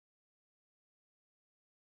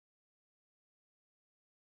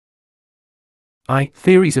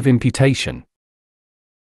Theories of imputation.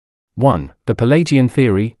 1. The Pelagian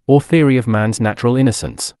theory, or theory of man's natural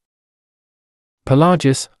innocence.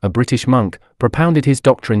 Pelagius, a British monk, propounded his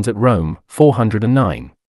doctrines at Rome,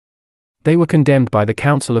 409. They were condemned by the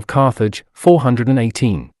Council of Carthage,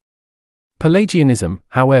 418. Pelagianism,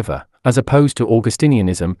 however, as opposed to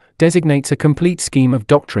Augustinianism, designates a complete scheme of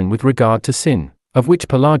doctrine with regard to sin, of which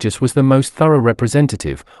Pelagius was the most thorough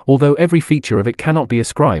representative, although every feature of it cannot be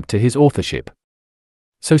ascribed to his authorship.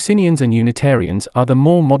 Socinians and Unitarians are the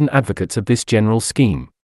more modern advocates of this general scheme.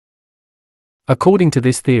 According to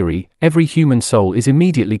this theory, every human soul is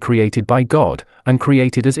immediately created by God, and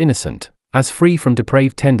created as innocent, as free from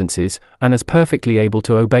depraved tendencies, and as perfectly able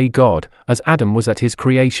to obey God, as Adam was at his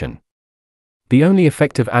creation. The only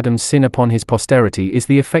effect of Adam's sin upon his posterity is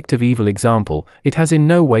the effect of evil example. It has in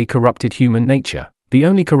no way corrupted human nature. The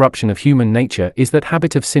only corruption of human nature is that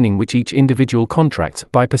habit of sinning which each individual contracts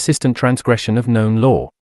by persistent transgression of known law.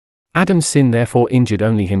 Adam's sin therefore injured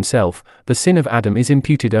only himself. The sin of Adam is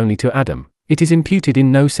imputed only to Adam. It is imputed in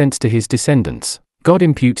no sense to his descendants. God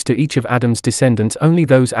imputes to each of Adam's descendants only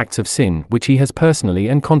those acts of sin which he has personally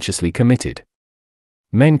and consciously committed.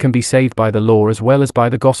 Men can be saved by the law as well as by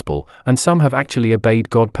the gospel, and some have actually obeyed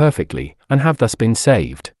God perfectly, and have thus been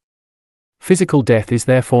saved. Physical death is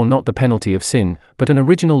therefore not the penalty of sin, but an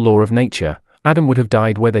original law of nature. Adam would have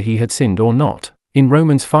died whether he had sinned or not. In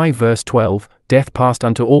Romans 5 verse 12, death passed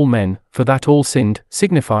unto all men, for that all sinned,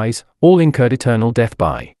 signifies, all incurred eternal death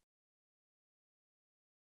by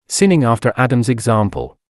sinning after Adam's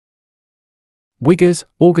example. Wiggers,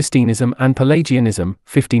 Augustinism and Pelagianism,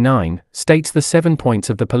 59, states the 7 points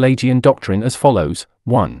of the Pelagian doctrine as follows.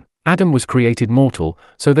 1. Adam was created mortal,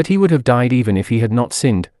 so that he would have died even if he had not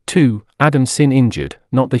sinned. 2. Adam's sin injured,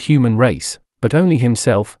 not the human race, but only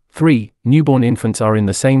himself. 3. Newborn infants are in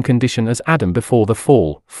the same condition as Adam before the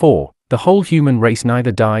fall. 4. The whole human race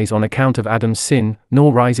neither dies on account of Adam's sin,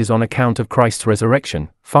 nor rises on account of Christ's resurrection.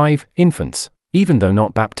 5. Infants, even though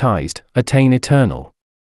not baptized, attain eternal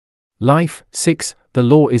life. 6. The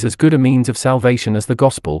law is as good a means of salvation as the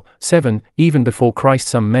gospel. 7. Even before Christ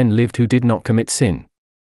some men lived who did not commit sin.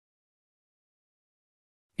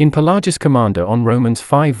 In Pelagius' Commander on Romans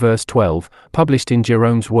 5 verse 12, published in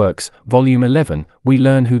Jerome's Works, Volume 11, we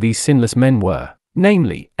learn who these sinless men were,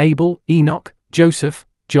 namely, Abel, Enoch, Joseph,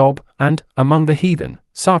 Job, and, among the heathen,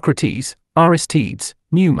 Socrates, Aristides,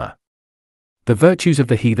 Numa. The virtues of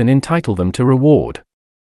the heathen entitle them to reward.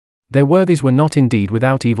 Their worthies were not indeed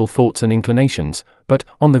without evil thoughts and inclinations, but,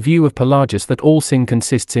 on the view of Pelagius that all sin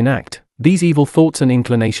consists in act, these evil thoughts and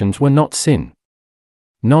inclinations were not sin.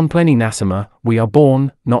 Non pleni nascima, we are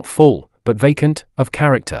born, not full, but vacant, of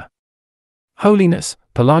character. Holiness,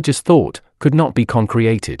 Pelagius thought, could not be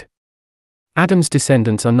concreated. Adam's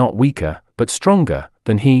descendants are not weaker, but stronger,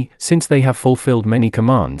 than he, since they have fulfilled many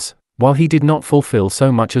commands, while he did not fulfill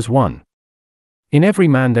so much as one. In every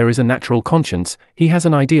man there is a natural conscience, he has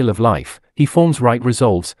an ideal of life, he forms right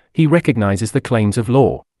resolves, he recognizes the claims of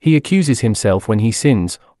law, he accuses himself when he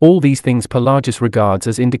sins. All these things Pelagius regards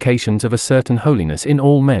as indications of a certain holiness in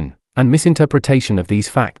all men, and misinterpretation of these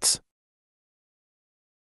facts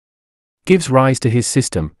gives rise to his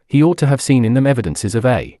system. He ought to have seen in them evidences of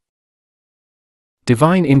a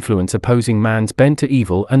divine influence opposing man's bent to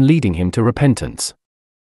evil and leading him to repentance.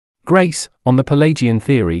 Grace, on the Pelagian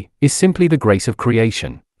theory, is simply the grace of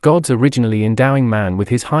creation, God's originally endowing man with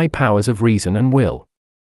his high powers of reason and will.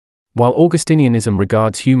 While Augustinianism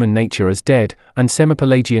regards human nature as dead, and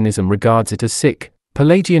semi-Pelagianism regards it as sick,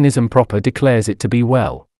 Pelagianism proper declares it to be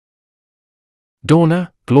well.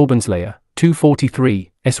 Dorner, Glaubenslehre,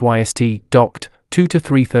 243, SYST, Doct.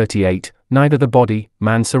 2-338, neither the body,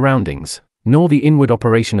 man's surroundings, nor the inward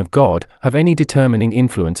operation of God, have any determining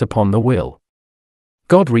influence upon the will.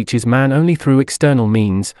 God reaches man only through external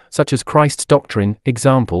means, such as Christ's doctrine,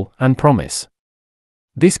 example, and promise.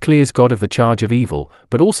 This clears God of the charge of evil,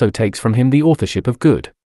 but also takes from him the authorship of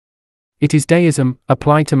good. It is deism,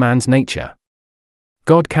 applied to man's nature.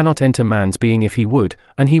 God cannot enter man's being if he would,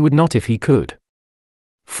 and he would not if he could.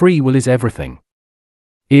 Free will is everything.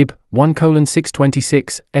 Ib.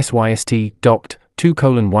 1:626, SYST, Doct.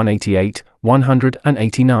 2:188,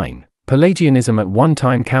 189. Pelagianism at one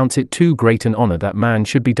time counts it too great an honor that man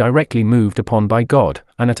should be directly moved upon by God,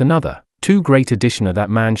 and at another, too great a dishonor that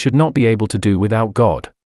man should not be able to do without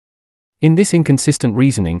God. In this inconsistent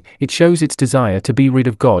reasoning, it shows its desire to be rid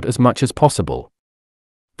of God as much as possible.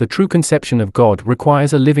 The true conception of God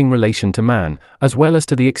requires a living relation to man, as well as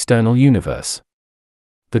to the external universe.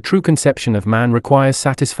 The true conception of man requires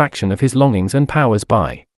satisfaction of his longings and powers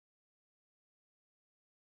by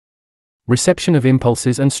reception of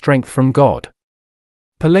impulses and strength from God.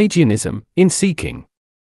 Pelagianism, in seeking.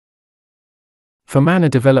 For man, a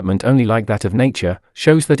development only like that of nature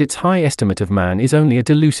shows that its high estimate of man is only a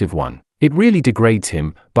delusive one. It really degrades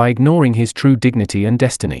him by ignoring his true dignity and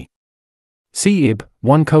destiny. See Ib.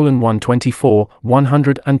 1:124,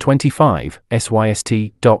 125,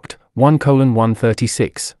 SYST, Doct.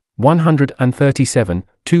 1:136, 137,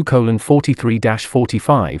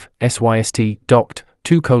 2:43-45, SYST, Doct.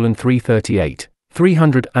 2:338,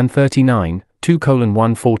 339,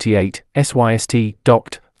 2:148, SYST,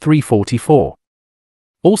 Doct. 344.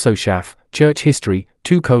 Also Schaff, Church History,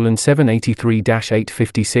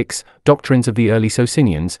 2:783-856, Doctrines of the Early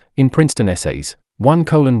Socinians, in Princeton Essays,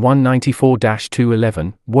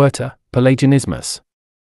 1:194-211, Werter, Pelagianismus.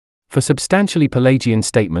 For substantially Pelagian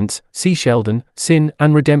statements, see Sheldon, Sin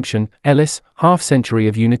and Redemption, Ellis, Half-Century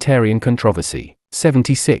of Unitarian Controversy,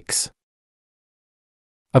 76.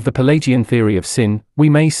 Of the Pelagian theory of sin, we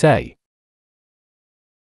may say: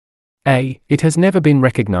 A. It has never been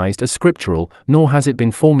recognized as scriptural, nor has it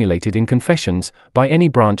been formulated in confessions, by any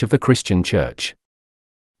branch of the Christian Church.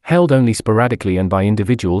 Held only sporadically and by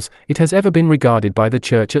individuals, it has ever been regarded by the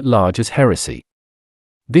Church at large as heresy.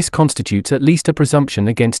 This constitutes at least a presumption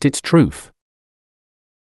against its truth.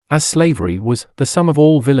 As slavery was the sum of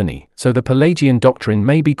all villainy, so the Pelagian doctrine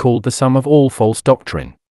may be called the sum of all false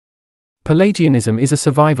doctrine. Pelagianism is a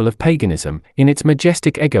survival of paganism, in its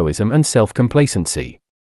majestic egoism and self-complacency.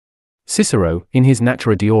 Cicero, in his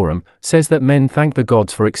Natura Deorum, says that men thank the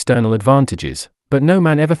gods for external advantages, but no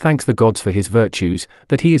man ever thanks the gods for his virtues,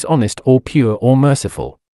 that he is honest or pure or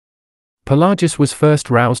merciful. Pelagius was first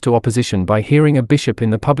roused to opposition by hearing a bishop in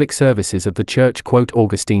the public services of the church quote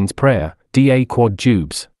Augustine's prayer, Da quod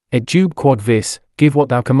jubes, et jube quod vis, give what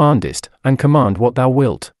thou commandest, and command what thou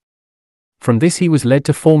wilt. From this he was led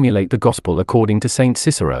to formulate the gospel according to Saint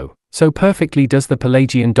Cicero, so perfectly does the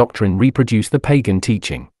Pelagian doctrine reproduce the pagan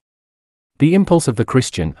teaching. The impulse of the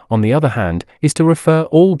Christian, on the other hand, is to refer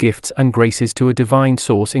all gifts and graces to a divine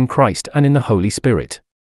source in Christ and in the Holy Spirit.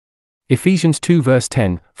 Ephesians 2 verse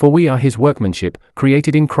 10, For we are his workmanship,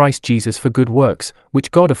 created in Christ Jesus for good works, which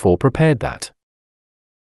God afore prepared that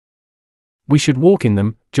we should walk in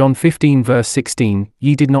them. John 15 verse 16,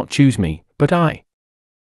 Ye did not choose me, but I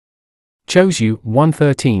chose you.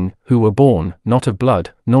 1:13, Who were born, not of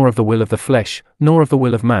blood, nor of the will of the flesh, nor of the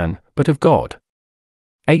will of man, but of God.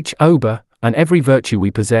 H. Ober, and every virtue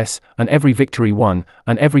we possess, and every victory won,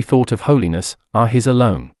 and every thought of holiness, are his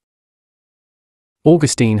alone.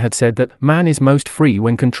 Augustine had said that man is most free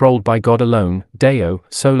when controlled by God alone, Deo,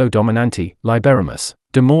 solo dominanti, liberamus,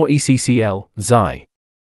 de mor ECCL, Xi.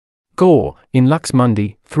 Gore, in Lux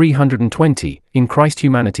Mundi, 320, in Christ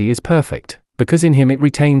humanity is perfect, because in him it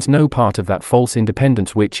retains no part of that false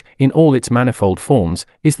independence which, in all its manifold forms,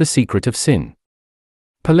 is the secret of sin.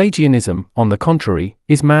 Pelagianism, on the contrary,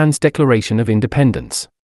 is man's declaration of independence.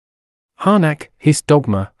 Harnack, His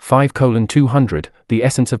Dogma, 5:200, the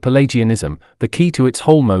essence of Pelagianism, the key to its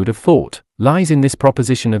whole mode of thought, lies in this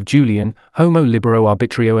proposition of Julian: Homo libero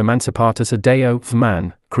arbitrio emancipatus adeo,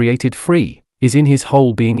 man, created free, is in his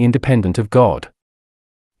whole being independent of God.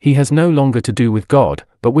 He has no longer to do with God,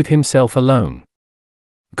 but with himself alone.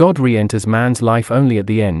 God re-enters man's life only at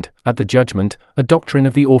the end, at the judgment, a doctrine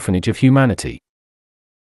of the orphanage of humanity.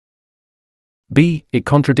 B. It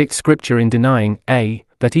contradicts Scripture in denying, a.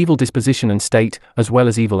 that evil disposition and state, as well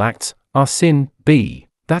as evil acts, are sin, b.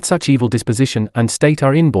 that such evil disposition and state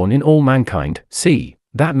are inborn in all mankind, c.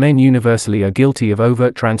 that men universally are guilty of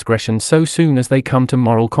overt transgression so soon as they come to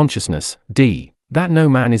moral consciousness, d. that no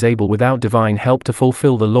man is able without divine help to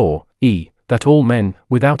fulfill the law, e. that all men,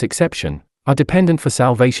 without exception, are dependent for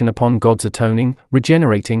salvation upon God's atoning,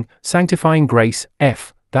 regenerating, sanctifying grace,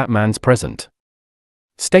 f. that man's present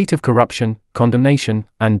state of corruption, condemnation,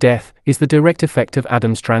 and death is the direct effect of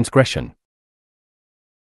Adam's transgression.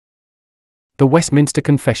 The Westminster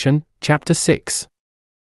Confession, Chapter 6.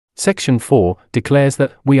 Section 4 declares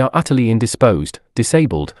that we are utterly indisposed,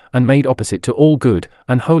 disabled, and made opposite to all good,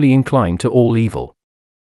 and wholly inclined to all evil.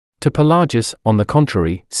 To Pelagius, on the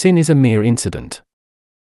contrary, sin is a mere incident.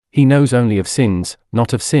 He knows only of sins,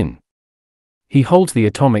 not of sin. He holds the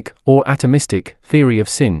atomic, or atomistic, theory of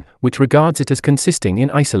sin, which regards it as consisting in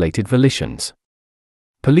isolated volitions.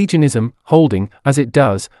 Pelagianism, holding, as it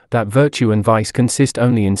does, that virtue and vice consist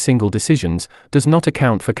only in single decisions, does not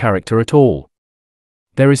account for character at all.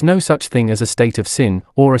 There is no such thing as a state of sin,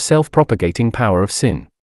 or a self-propagating power of sin.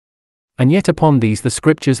 And yet upon these the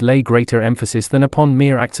Scriptures lay greater emphasis than upon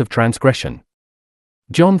mere acts of transgression.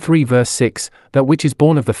 John 3 verse 6, That which is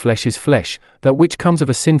born of the flesh is flesh, that which comes of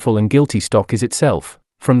a sinful and guilty stock is itself,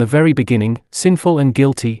 from the very beginning, sinful and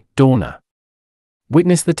guilty, dawna.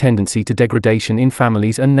 Witness the tendency to degradation in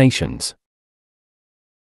families and nations.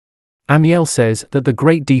 Amiel says that the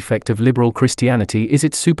great defect of liberal Christianity is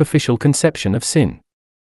its superficial conception of sin.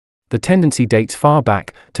 The tendency dates far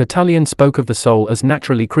back. Tertullian spoke of the soul as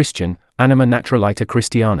naturally Christian, anima naturalita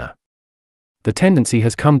Christiana. The tendency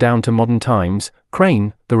has come down to modern times.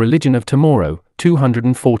 Crane, The Religion of Tomorrow,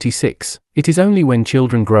 246. It is only when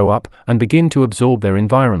children grow up and begin to absorb their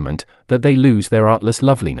environment that they lose their artless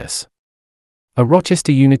loveliness. A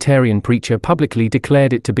Rochester Unitarian preacher publicly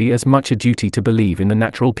declared it to be as much a duty to believe in the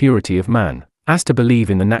natural purity of man as to believe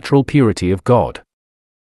in the natural purity of God.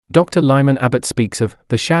 Dr. Lyman Abbott speaks of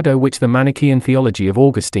the shadow which the Manichaean theology of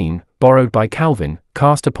Augustine, borrowed by Calvin,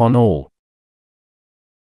 cast upon all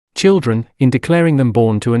children, in declaring them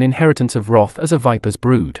born to an inheritance of wrath as a viper's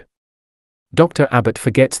brood. Dr. Abbott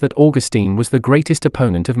forgets that Augustine was the greatest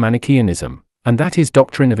opponent of Manichaeanism, and that his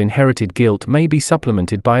doctrine of inherited guilt may be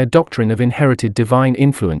supplemented by a doctrine of inherited divine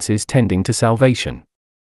influences tending to salvation.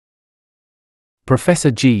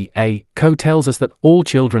 Professor G. A. Coe tells us that all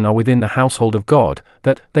children are within the household of God,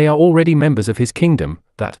 that they are already members of His kingdom,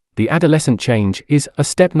 that the adolescent change is a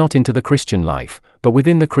step not into the Christian life, but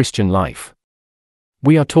within the Christian life.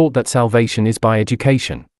 We are taught that salvation is by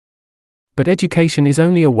education. But education is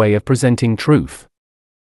only a way of presenting truth.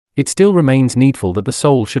 It still remains needful that the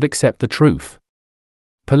soul should accept the truth.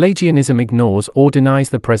 Pelagianism ignores or denies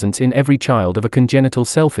the presence in every child of a congenital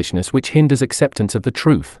selfishness which hinders acceptance of the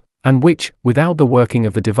truth, and which, without the working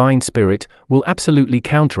of the divine Spirit, will absolutely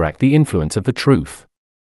counteract the influence of the truth.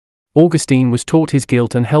 Augustine was taught his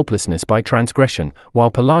guilt and helplessness by transgression,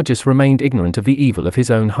 while Pelagius remained ignorant of the evil of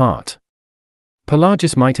his own heart.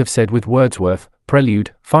 Pelagius might have said with Wordsworth,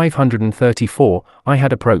 Prelude, 534, I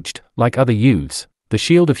had approached, like other youths, the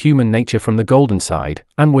shield of human nature from the golden side,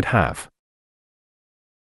 and would have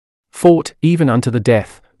fought, even unto the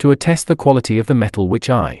death, to attest the quality of the metal which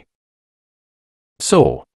I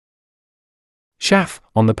saw. Schaff,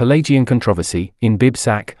 on the Pelagian controversy, in Bib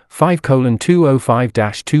Sac,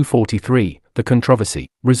 5:205-243, the controversy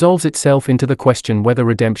resolves itself into the question whether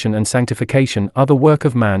redemption and sanctification are the work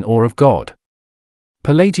of man or of God.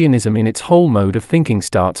 Pelagianism in its whole mode of thinking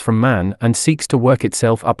starts from man and seeks to work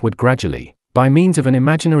itself upward gradually, by means of an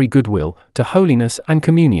imaginary goodwill, to holiness and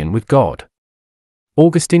communion with God.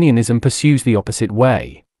 Augustinianism pursues the opposite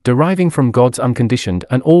way, deriving from God's unconditioned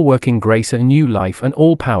and all-working grace a new life and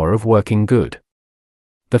all power of working good.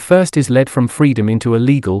 The first is led from freedom into a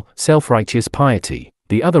legal, self-righteous piety,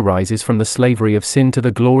 the other rises from the slavery of sin to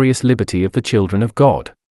the glorious liberty of the children of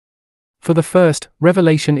God. For the first,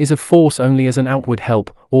 revelation is of force only as an outward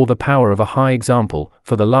help, or the power of a high example.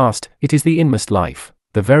 For the last, it is the inmost life,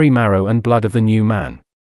 the very marrow and blood of the new man.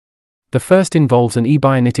 The first involves an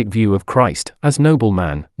ebionitic view of Christ, as noble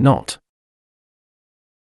man, not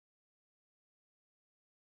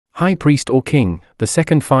high priest or king. The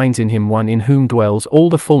second finds in him one in whom dwells all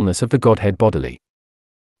the fullness of the Godhead bodily.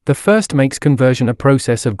 The first makes conversion a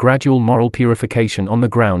process of gradual moral purification on the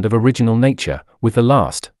ground of original nature. With the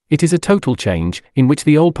last, it is a total change, in which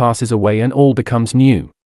the old passes away and all becomes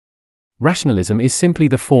new. Rationalism is simply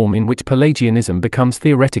the form in which Pelagianism becomes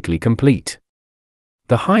theoretically complete.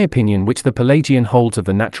 The high opinion which the Pelagian holds of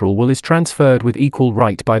the natural will is transferred with equal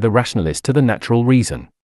right by the rationalist to the natural reason.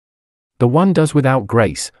 The one does without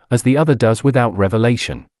grace, as the other does without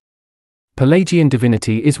revelation. Pelagian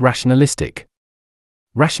divinity is rationalistic.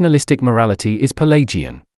 Rationalistic morality is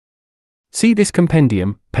Pelagian. See this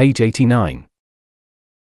compendium, page 89.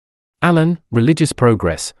 Allen, Religious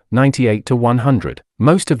Progress, 98-100.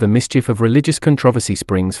 Most of the mischief of religious controversy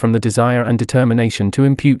springs from the desire and determination to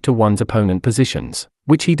impute to one's opponent positions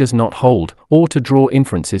which he does not hold, or to draw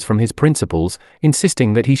inferences from his principles,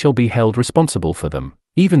 insisting that he shall be held responsible for them,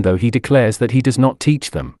 even though he declares that he does not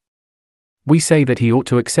teach them. We say that he ought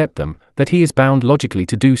to accept them, that he is bound logically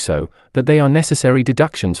to do so, that they are necessary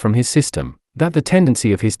deductions from his system, that the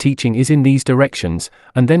tendency of his teaching is in these directions,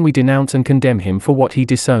 and then we denounce and condemn him for what he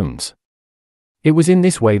disowns. It was in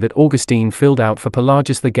this way that Augustine filled out for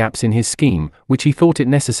Pelagius the gaps in his scheme, which he thought it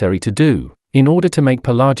necessary to do, in order to make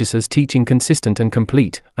Pelagius's teaching consistent and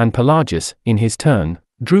complete, and Pelagius, in his turn,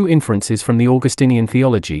 drew inferences from the Augustinian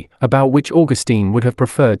theology, about which Augustine would have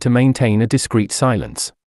preferred to maintain a discreet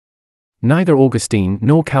silence. Neither Augustine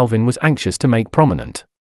nor Calvin was anxious to make prominent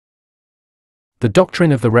the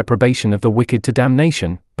doctrine of the reprobation of the wicked to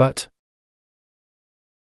damnation, but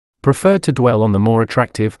preferred to dwell on the more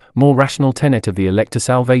attractive, more rational tenet of the elect to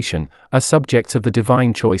salvation, as subjects of the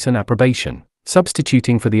divine choice and approbation,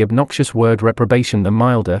 substituting for the obnoxious word reprobation the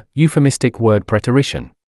milder, euphemistic word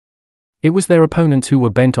preterition. It was their opponents who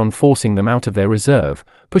were bent on forcing them out of their reserve,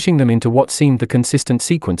 pushing them into what seemed the consistent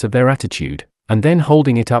sequence of their attitude, and then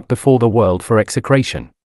holding it up before the world for execration.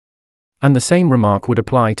 And the same remark would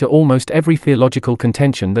apply to almost every theological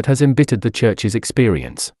contention that has embittered the Church's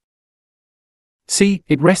experience. C.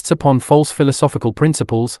 It rests upon false philosophical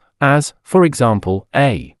principles, as, for example,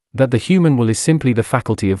 a. that the human will is simply the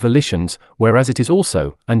faculty of volitions, whereas it is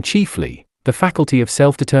also, and chiefly, the faculty of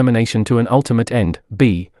self-determination to an ultimate end,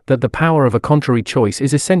 b. that the power of a contrary choice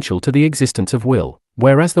is essential to the existence of will,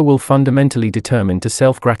 whereas the will fundamentally determined to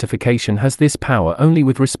self-gratification has this power only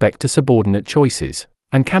with respect to subordinate choices,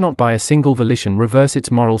 and cannot by a single volition reverse its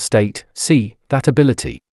moral state, c. that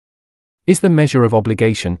ability is the measure of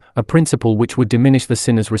obligation, a principle which would diminish the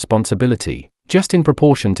sinner's responsibility, just in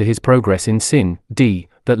proportion to his progress in sin, d.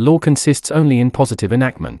 that law consists only in positive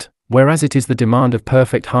enactment, whereas it is the demand of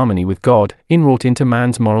perfect harmony with God, inwrought into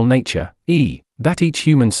man's moral nature, e. that each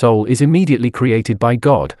human soul is immediately created by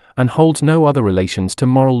God, and holds no other relations to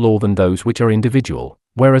moral law than those which are individual,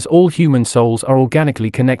 whereas all human souls are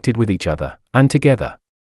organically connected with each other, and together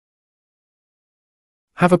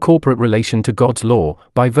have a corporate relation to God's law,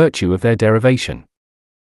 by virtue of their derivation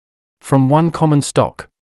from one common stock.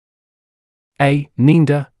 A.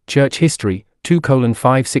 Nienda, Church History,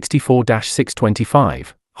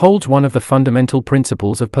 2:564-625, holds one of the fundamental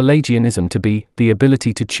principles of Pelagianism to be the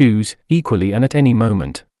ability to choose, equally and at any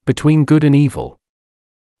moment, between good and evil.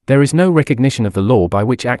 There is no recognition of the law by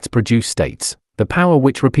which acts produce states, the power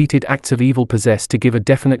which repeated acts of evil possess to give a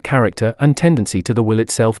definite character and tendency to the will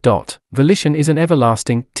itself. Volition is an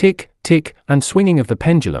everlasting tick, tick, and swinging of the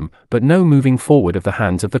pendulum, but no moving forward of the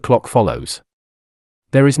hands of the clock follows.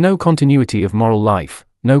 There is no continuity of moral life,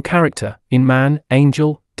 no character, in man,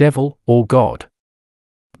 angel, devil, or God.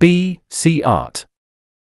 B. See Art.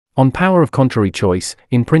 On Power of Contrary Choice,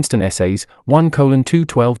 in Princeton Essays,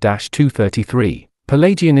 1:212-233,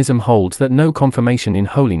 Pelagianism holds that no confirmation in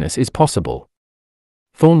holiness is possible.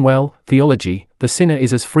 Thornwell, Theology, the sinner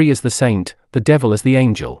is as free as the saint, the devil as the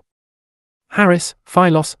angel. Harris,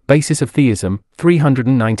 Philos, Basis of Theism,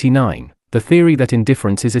 399, the theory that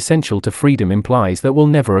indifference is essential to freedom implies that will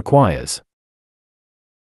never acquires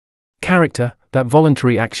character, that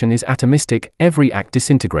voluntary action is atomistic, every act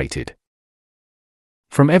disintegrated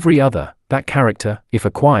from every other, that character, if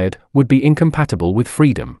acquired, would be incompatible with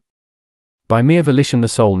freedom. By mere volition the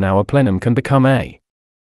soul now a plenum can become a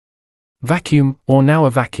vacuum, or now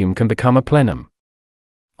a vacuum can become a plenum.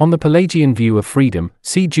 On the Pelagian view of freedom,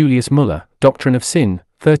 see Julius Müller, Doctrine of Sin,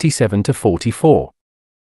 37-44.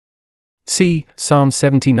 C. Psalm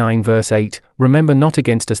 79 verse 8, Remember not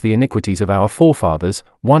against us the iniquities of our forefathers,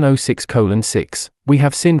 106:6, we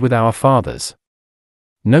have sinned with our fathers.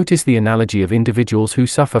 Notice the analogy of individuals who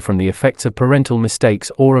suffer from the effects of parental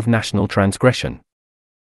mistakes or of national transgression.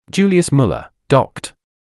 Julius Müller, Doct.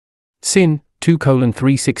 Sin,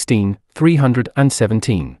 2:316,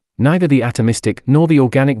 317. Neither the atomistic nor the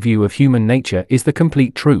organic view of human nature is the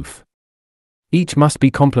complete truth. Each must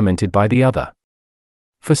be complemented by the other.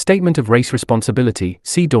 For statement of race responsibility,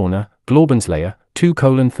 see Dorner, Glaubenslehre,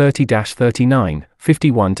 2:30-39,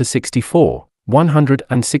 51-64,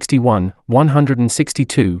 161,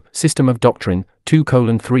 162, System of Doctrine,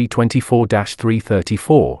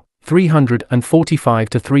 2:324-334,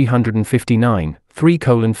 345-359,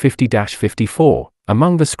 3:50-54.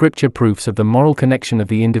 Among the scripture proofs of the moral connection of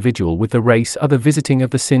the individual with the race are the visiting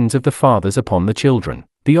of the sins of the fathers upon the children,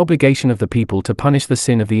 the obligation of the people to punish the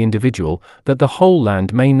sin of the individual, that the whole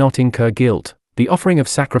land may not incur guilt, the offering of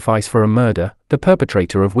sacrifice for a murder, the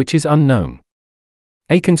perpetrator of which is unknown.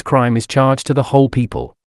 Achan's crime is charged to the whole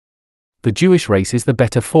people. The Jewish race is the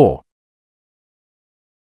better for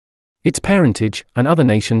its parentage, and other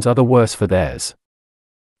nations are the worse for theirs.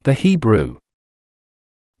 The Hebrew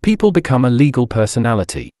people become a legal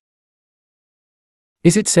personality.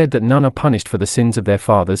 Is it said that none are punished for the sins of their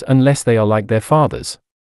fathers unless they are like their fathers?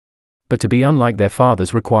 But to be unlike their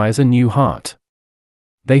fathers requires a new heart.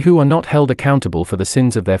 They who are not held accountable for the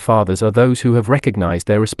sins of their fathers are those who have recognized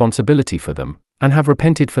their responsibility for them, and have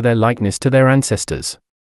repented for their likeness to their ancestors.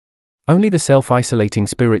 Only the self-isolating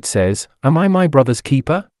spirit says, "Am I my brother's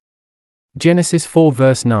keeper?" Genesis 4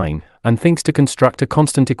 verse 9, and thinks to construct a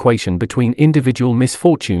constant equation between individual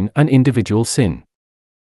misfortune and individual sin.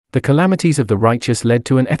 The calamities of the righteous led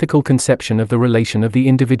to an ethical conception of the relation of the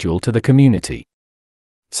individual to the community.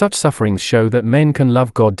 Such sufferings show that men can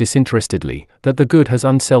love God disinterestedly, that the good has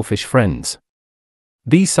unselfish friends.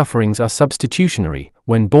 These sufferings are substitutionary,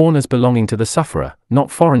 when borne as belonging to the sufferer, not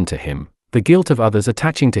foreign to him, the guilt of others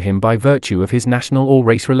attaching to him by virtue of his national or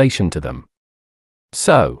race relation to them.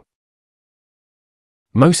 So,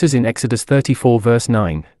 Moses in Exodus 34 verse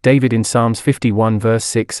 9, David in Psalms 51 verse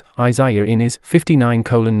 6, Isaiah in Is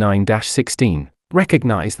 59:9-16,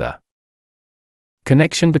 recognize the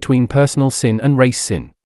Connection between personal sin and race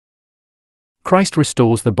sin. Christ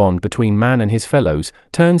restores the bond between man and his fellows,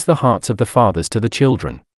 turns the hearts of the fathers to the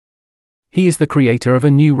children. He is the creator of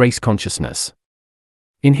a new race consciousness.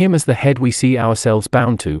 In him as the head we see ourselves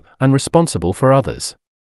bound to, and responsible for others.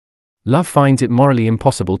 Love finds it morally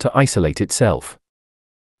impossible to isolate itself.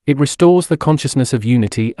 It restores the consciousness of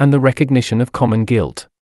unity and the recognition of common guilt.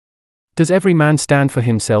 Does every man stand for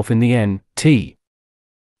himself in the end?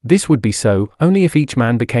 This would be so, only if each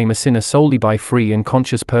man became a sinner solely by free and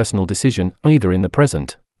conscious personal decision, either in the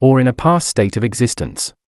present, or in a past state of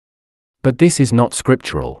existence. But this is not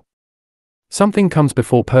scriptural. Something comes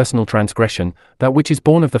before personal transgression, that which is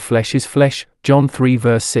born of the flesh is flesh, John 3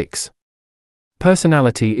 verse 6.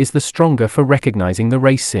 Personality is the stronger for recognizing the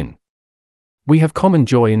race sin. We have common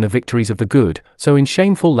joy in the victories of the good, so in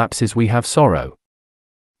shameful lapses we have sorrow.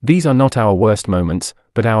 These are not our worst moments,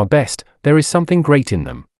 but our best. There is something great in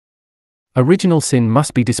them. Original sin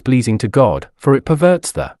must be displeasing to God, for it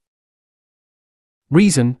perverts the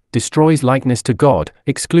reason, destroys likeness to God,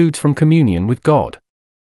 excludes from communion with God,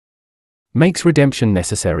 makes redemption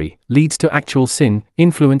necessary, leads to actual sin,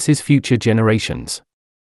 influences future generations.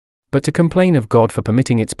 But to complain of God for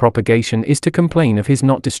permitting its propagation is to complain of his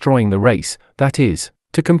not destroying the race, that is,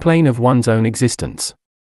 to complain of one's own existence.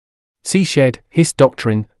 See Shed, Hist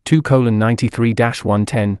Doctrine,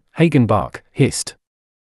 2:93-110, Hagenbach, Hist.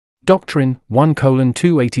 Doctrine,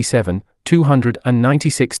 1:287,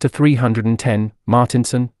 296-310,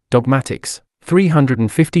 Martinson, Dogmatics,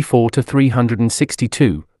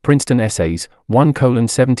 354-362, Princeton Essays,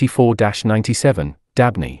 1:74-97,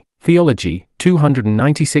 Dabney, Theology,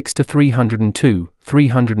 296-302,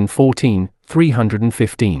 314,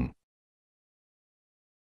 315.